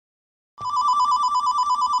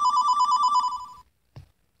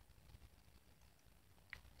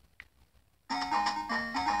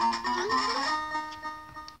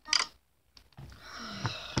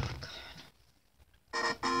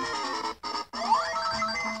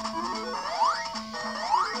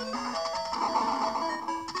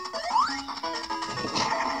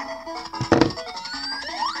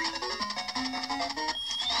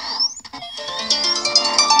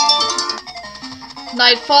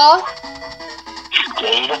Nightfall?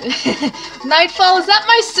 Jade? Nightfall, is that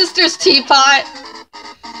my sister's teapot?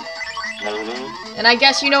 Maybe. And I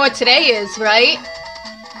guess you know what today is, right?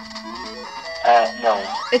 No.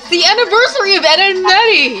 It's the anniversary of Ed and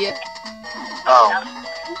Nettie! Oh.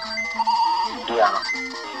 Yeah.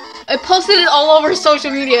 I posted it all over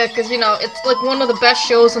social media because, you know, it's like one of the best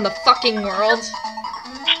shows in the fucking world.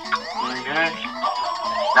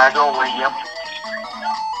 Nigel William.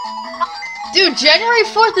 Dude, January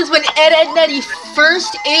 4th is when Ed, Edd n Eddy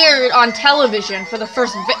first aired on television for the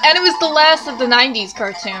first and it was the last of the 90s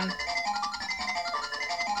cartoon.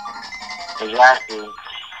 Exactly.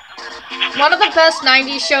 One of the best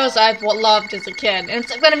 90s shows I've loved as a kid, and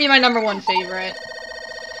it's gonna be my #1 favorite.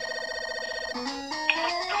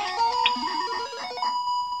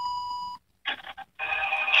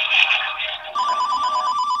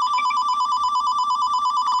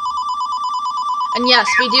 And yes,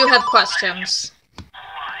 we do have questions.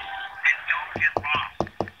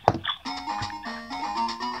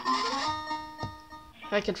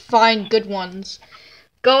 If I could find good ones.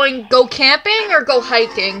 Go camping or go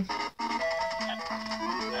hiking?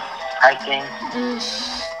 Hiking.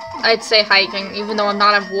 I'd say hiking, even though I'm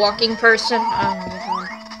not a walking person.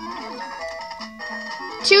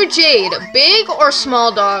 To Jade, big or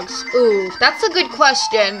small dogs? Ooh, that's a good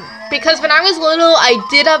question. Because when I was little, I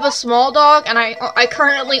did have a small dog, and I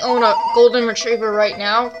currently own a golden retriever right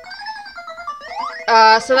now.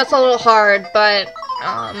 So that's a little hard, but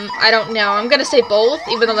I don't know. I'm gonna say both,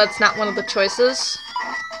 even though that's not one of the choices.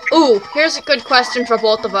 Ooh, here's a good question for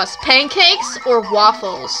both of us. Pancakes or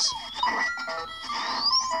waffles?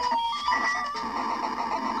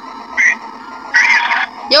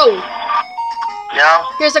 Yo! Yeah?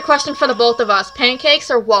 Here's a question for the both of us.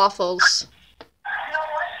 Pancakes or waffles?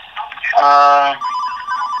 I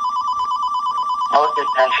would say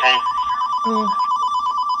pancakes.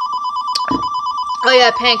 Oh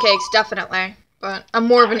yeah, pancakes, definitely. But I'm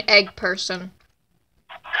more of an egg person.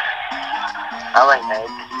 I like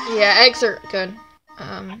eggs. Yeah, eggs are good.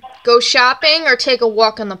 Go shopping or take a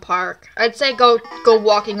walk in the park? I'd say go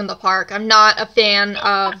walking in the park. I'm not a fan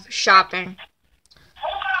of shopping.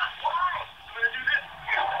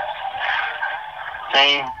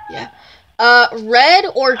 Same. Yeah. Red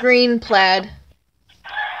or green plaid?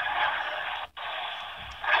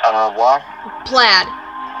 What? Plaid.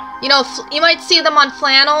 You know, you might see them on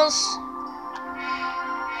flannels.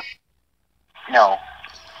 No.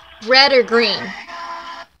 Red or green?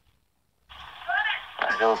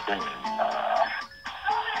 I don't think,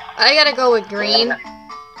 I gotta go with green.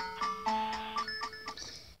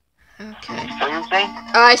 Okay. What do you say?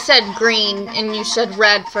 I said green, and you said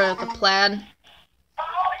red for the plaid.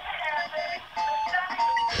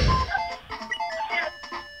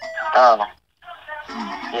 Oh.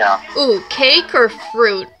 Yeah. Ooh, cake or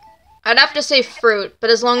fruit? I'd have to say fruit, but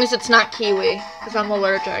as long as it's not kiwi, because I'm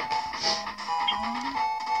allergic.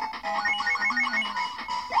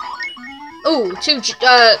 Ooh,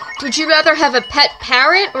 would you rather have a pet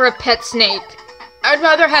parrot or a pet snake? I'd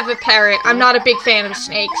rather have a parrot. I'm not a big fan of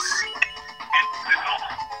snakes.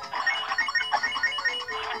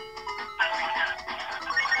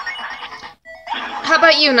 How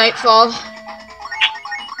about you, Nightfall?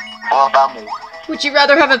 What about me? Would you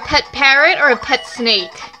rather have a pet parrot or a pet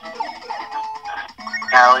snake?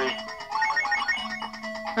 Callie?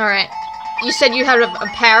 Alright. You said you had a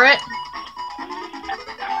parrot?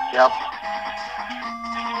 Yep.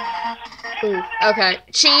 Ooh, okay.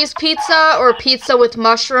 Cheese pizza or pizza with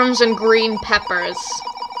mushrooms and green peppers?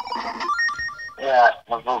 Yeah,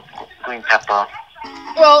 I'll go green pepper.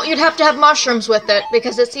 Well, you'd have to have mushrooms with it,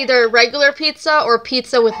 because it's either regular pizza or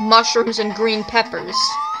pizza with mushrooms and green peppers.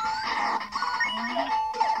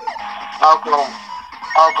 I'll go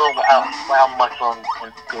without mushrooms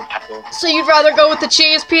and green pepper. So you'd rather go with the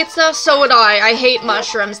cheese pizza? So would I. I hate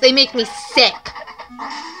mushrooms. They make me sick.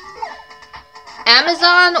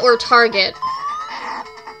 Amazon or Target?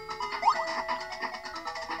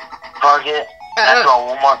 Target? That's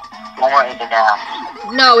all. One more in the now.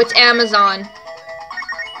 No, it's Amazon.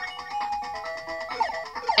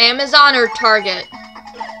 Amazon or Target?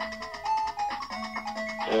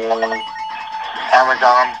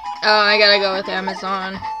 Amazon. Oh, I gotta go with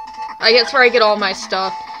Amazon. I guess where I get all my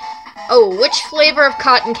stuff. Oh, which flavor of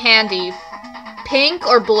cotton candy? Pink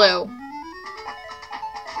or blue?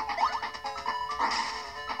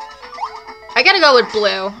 I gotta go with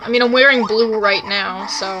blue. I mean, I'm wearing blue right now,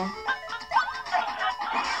 so...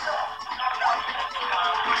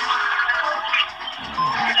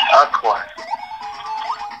 Of course.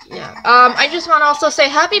 Yeah. I just want to also say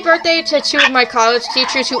happy birthday to 2 of my college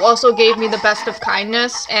teachers who also gave me the best of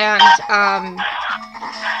kindness, and,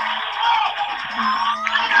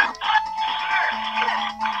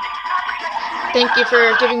 Thank you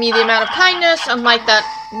for giving me the amount of kindness, unlike that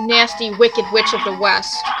nasty, wicked witch of the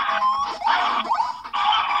West.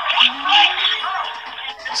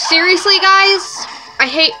 Seriously, guys?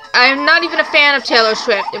 I'm not even a fan of Taylor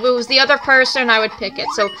Swift. If it was the other person, I would pick it,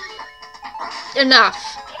 so... Enough.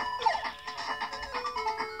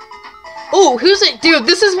 Ooh, who's it? Dude,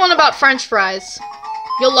 this is one about French fries.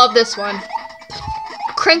 You'll love this one.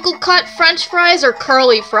 Crinkle cut French fries or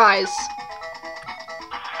curly fries?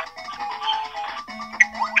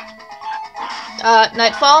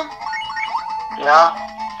 Nightfall? Yeah?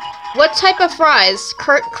 What type of fries?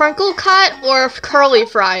 Crinkle cut or curly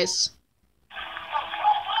fries?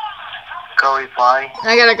 Curly fry.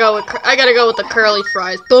 I gotta go with the curly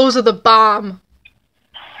fries. Those are the bomb.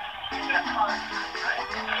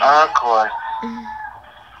 Of course.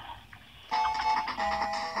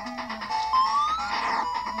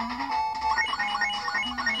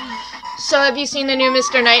 So have you seen the new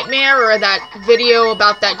Mr. Nightmare or that video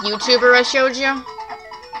about that YouTuber I showed you?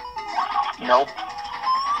 Nope.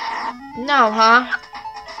 No, huh?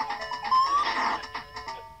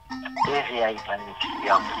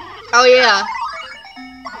 Oh yeah.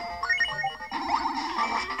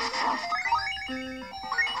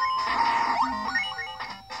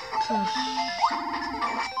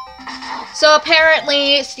 So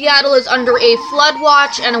apparently, Seattle is under a flood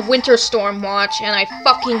watch and a winter storm watch, and I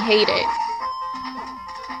fucking hate it.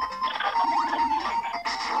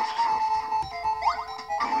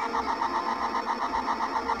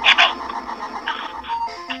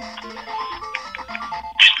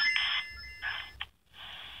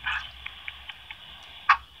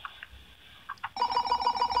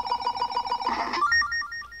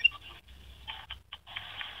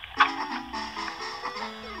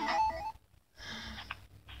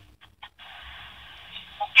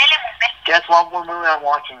 Guess what movie I'm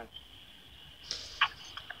watching?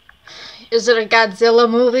 Is it a Godzilla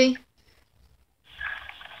movie?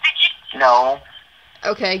 No.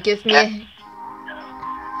 Okay, give me Yeah.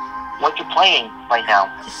 What you playing right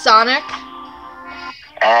now? Sonic.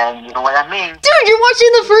 And you know what I mean? Dude, you're watching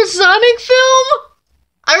the first Sonic film?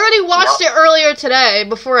 I already watched it earlier today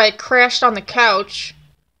before I crashed on the couch.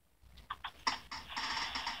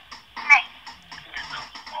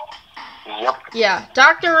 Yep. Yeah,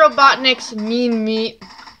 Dr. Robotnik's Dr.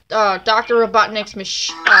 Robotnik's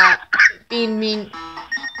being mean.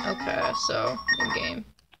 Okay, so, new game.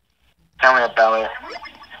 Tell me about it.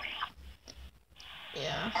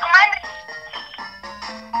 Yeah.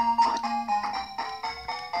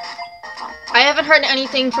 I haven't heard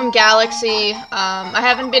anything from Galaxy. I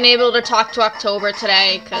haven't been able to talk to October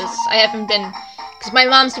today, because my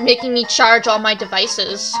mom's been making me charge all my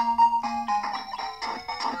devices.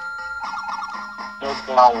 No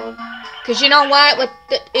problem. Because you know what, with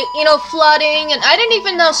flooding, and I didn't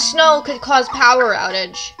even know snow could cause power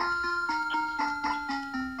outage.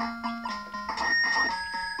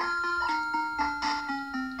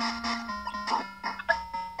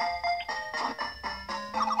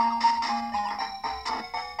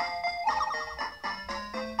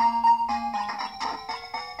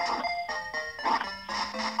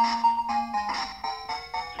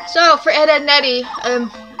 So, for Ed, Edd n Eddy,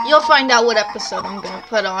 you'll find out what episode I'm gonna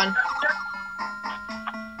put on.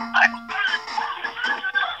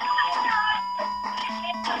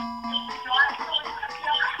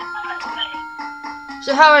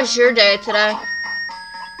 So how was your day today?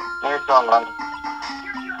 It's alright.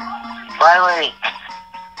 By the way,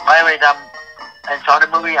 in Sonic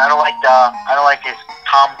movie, I don't like his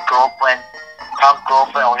Tom girlfriend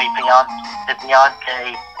or his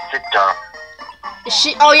fiance sister.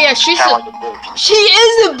 Oh yeah, she's Sounds like a bitch. she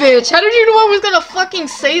is a bitch. How did you know I was gonna fucking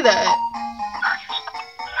say that?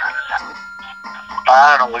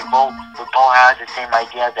 I don't know. We both had the same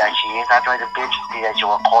idea that she is not really a bitch. That she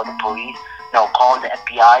will call the police. No, call the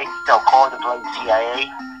FBI. No, call the bloody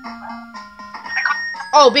CIA.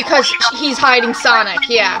 Oh, because he's hiding Sonic.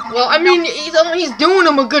 Yeah. Well, I mean, he's doing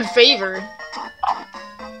him a good favor.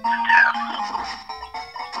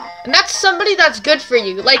 And that's somebody that's good for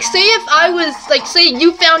you. Like, say if I was, like, say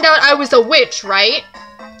you found out I was a witch, right?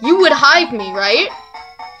 You would hide me, right?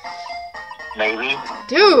 Maybe.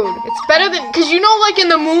 Dude, it's better than, because you know, like, in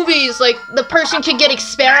the movies, like, the person could get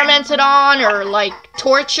experimented on or, like,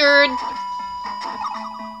 tortured.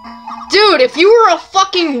 Dude, if you were a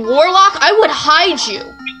fucking warlock, I would hide you.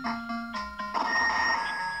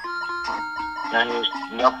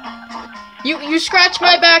 Yep. You scratch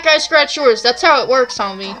my back, I scratch yours. That's how it works,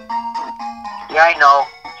 homie. Yeah, I know.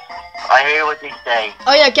 I hear what they say.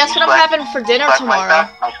 Oh yeah, guess what I'm having for dinner Scratch my tomorrow?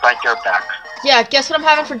 back, I scratch your back. Yeah, guess what I'm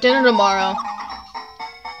having for dinner tomorrow?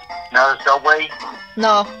 Another Subway?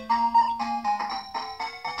 No.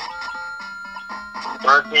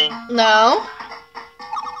 Burger King? No.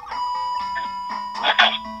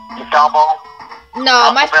 McDonald's?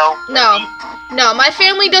 No, Bell? no, my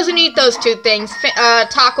family doesn't eat those two things.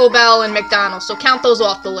 Taco Bell and McDonald's, so count those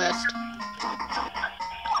off the list.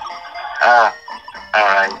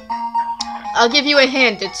 Alright. I'll give you a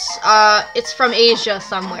hint. It's from Asia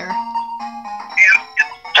somewhere.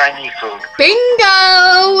 Chinese food. Bingo!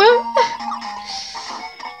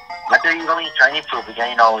 I thought you don't eat Chinese food because,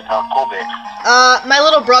 you know, it's COVID. My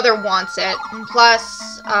little brother wants it. And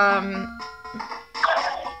plus,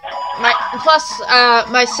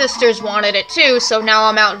 my sisters wanted it too, so now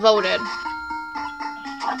I'm outvoted.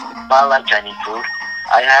 But I like Chinese food.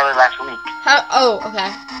 I had it last week.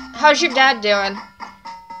 Okay. How's your dad doing?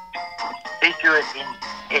 He's good.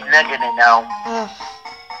 He's negative now. Oh,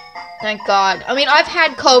 thank God. I mean, I've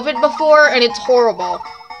had COVID before, and it's horrible.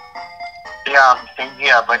 Yeah, same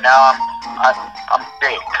here, but now I'm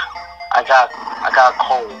sick. I got a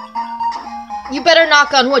cold. You better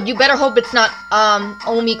knock on wood. You better hope it's not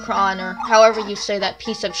Omicron or however you say that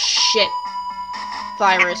piece of shit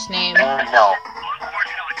virus name. No,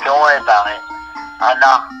 don't worry about it.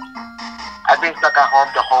 I've been stuck at home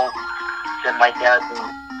the whole since my dad's been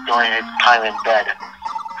doing his time in bed.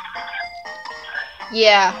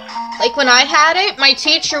 Yeah. Like when I had it, my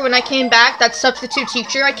teacher, when I came back, that substitute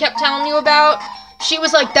teacher I kept telling you about, she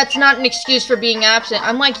was like, that's not an excuse for being absent.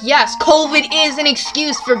 I'm like, yes, COVID is an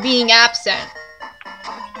excuse for being absent.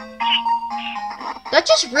 That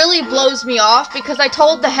just really blows me off because I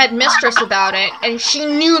told the headmistress about it, and she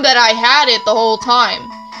knew that I had it the whole time.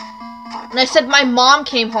 And I said my mom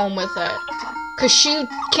came home with it. Because she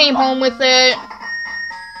came home with it.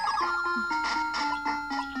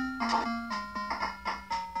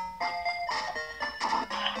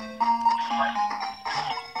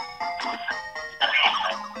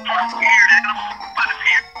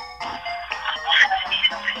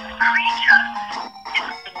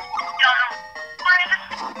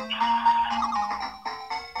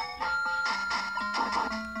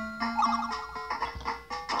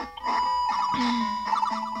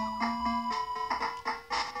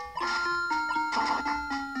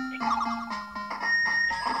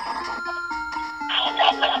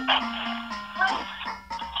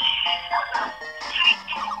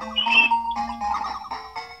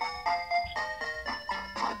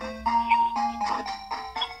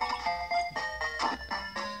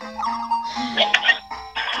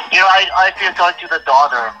 You know, I feel sorry to the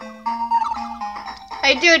daughter.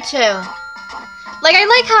 I do too. Like, I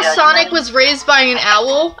like how Sonic was raised by an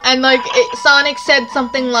owl, and like, Sonic said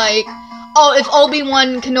something like, oh, if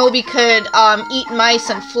Obi-Wan Kenobi could, eat mice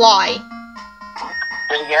and fly.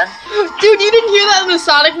 Say again? Dude, you didn't hear that in the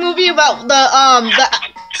Sonic movie about the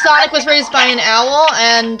Sonic was raised by an owl,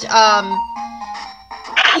 and,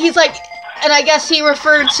 he's like, and I guess he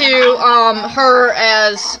referred to, her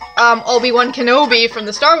as, Obi-Wan Kenobi from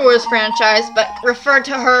the Star Wars franchise, but referred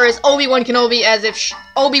to her as Obi-Wan Kenobi as if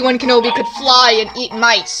Obi-Wan Kenobi could fly and eat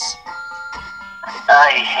mice.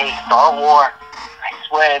 I hate Star Wars. I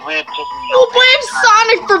swear, we just... You blame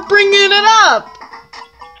Sonic for bringing it up!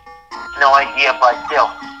 No idea, but still.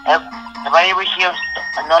 If I ever hear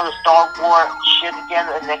another Star Wars shit again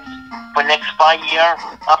for next 5 years,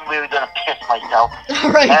 I'm really gonna piss myself.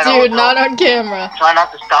 Alright, dude, not on camera. Try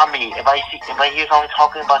not to stop me. If I hear someone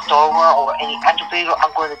talking about Star Wars or any action figure,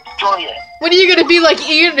 I'm going to destroy it. What are you gonna be like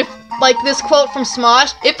Ian, if, like this quote from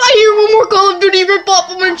Smosh? If I hear one more Call of Duty rip-off,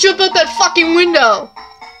 I'm gonna jump out that fucking window!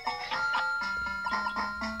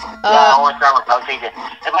 Yeah, I want to sound like I'll say this.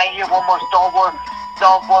 If I hear one more Star Wars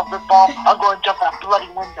rip-off, I'm going to jump out that bloody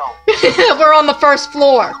window. We're on the first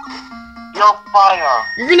floor. You're fire.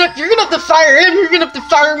 You're gonna have to fire him, you're gonna have to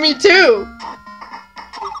fire me too!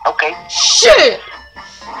 Okay. Shit!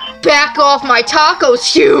 Back off my tacos,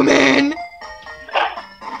 human!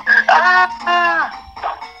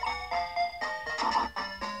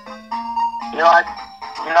 You know,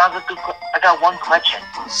 I got one question.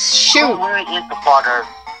 Shoot! Who really is the father?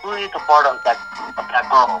 Who is the father of that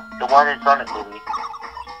girl? The one in Sonic movie?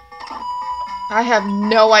 I have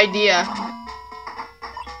no idea.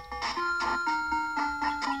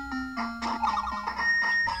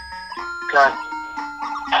 Cause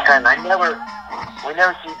we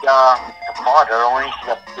never see the father, only see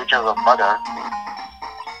the picture of the mother.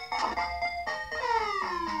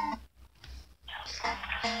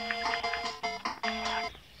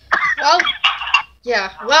 Well,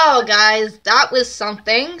 yeah, well guys, that was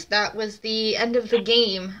something. That was the end of the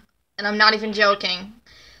game. And I'm not even joking.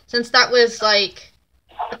 Since that was like,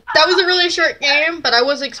 that was a really short game, but I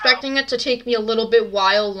was expecting it to take me a little bit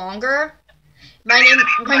while longer. My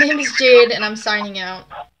name is Jade, and I'm signing out.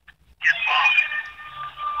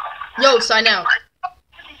 Yo, sign out.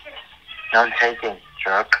 None taken,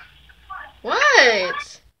 jerk.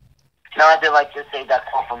 What? No, I did like to say that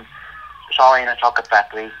quote from Charlie in the Chocolate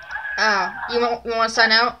Factory. Oh, you want to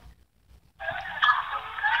sign out?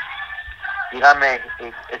 You got me.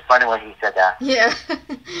 It's funny when he said that. Yeah.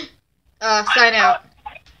 Sign out.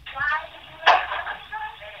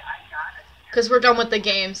 Because we're done with the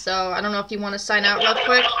game, so I don't know if you want to sign out real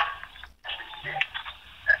quick.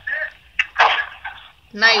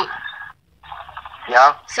 Night.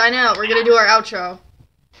 Yeah? Sign out. We're going to do our outro.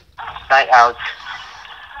 Night out.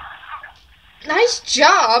 Nice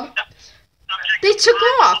job. They took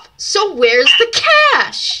off. So where's the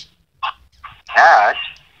cash? Cash?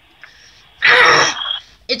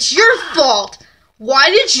 It's your fault. Why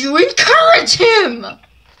did you encourage him?